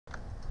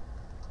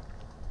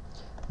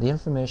The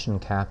information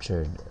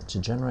captured to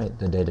generate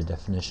the data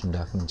definition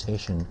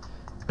documentation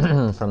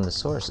from the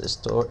source is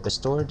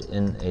stored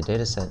in a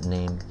dataset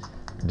named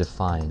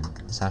define.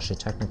 It's actually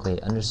technically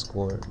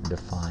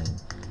 _define.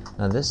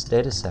 Now this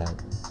dataset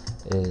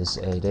is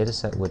a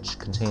dataset which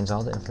contains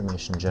all the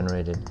information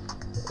generated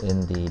in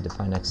the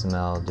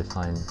Define.XML,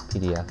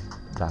 DEFINE.PDF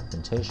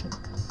documentation.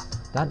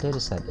 That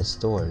dataset is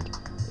stored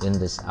in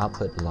this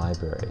output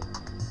library.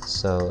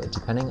 So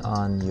depending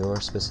on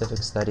your specific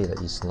study that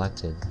you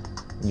selected,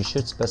 you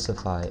should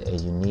specify a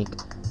unique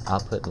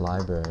output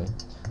library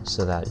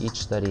so that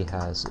each study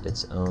has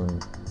its own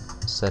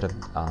set of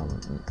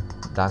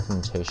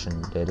documentation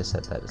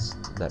dataset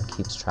that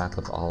keeps track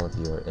of all of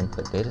your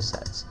input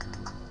datasets.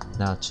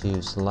 Now to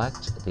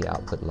select the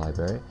output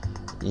library,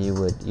 you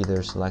would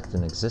either select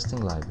an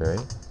existing library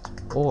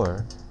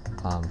or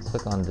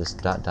click on this ...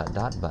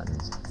 button.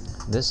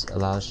 This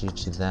allows you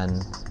to then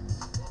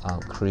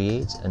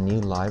create a new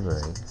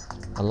library.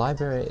 A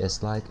library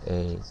is like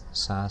a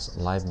SAS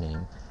live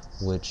name,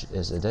 which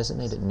is a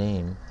designated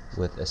name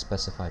with a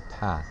specified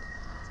path.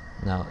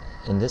 Now,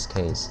 in this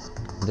case,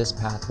 this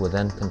path will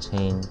then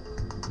contain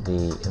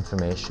the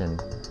information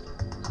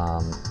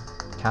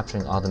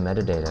capturing all the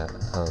metadata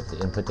of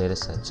the input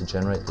dataset to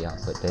generate the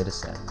output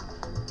dataset.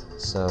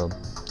 So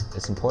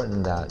it's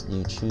important that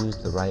you choose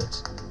the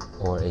right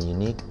or a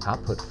unique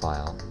output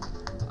file,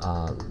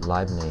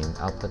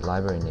 output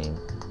library name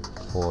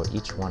for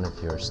each one of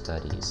your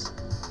studies.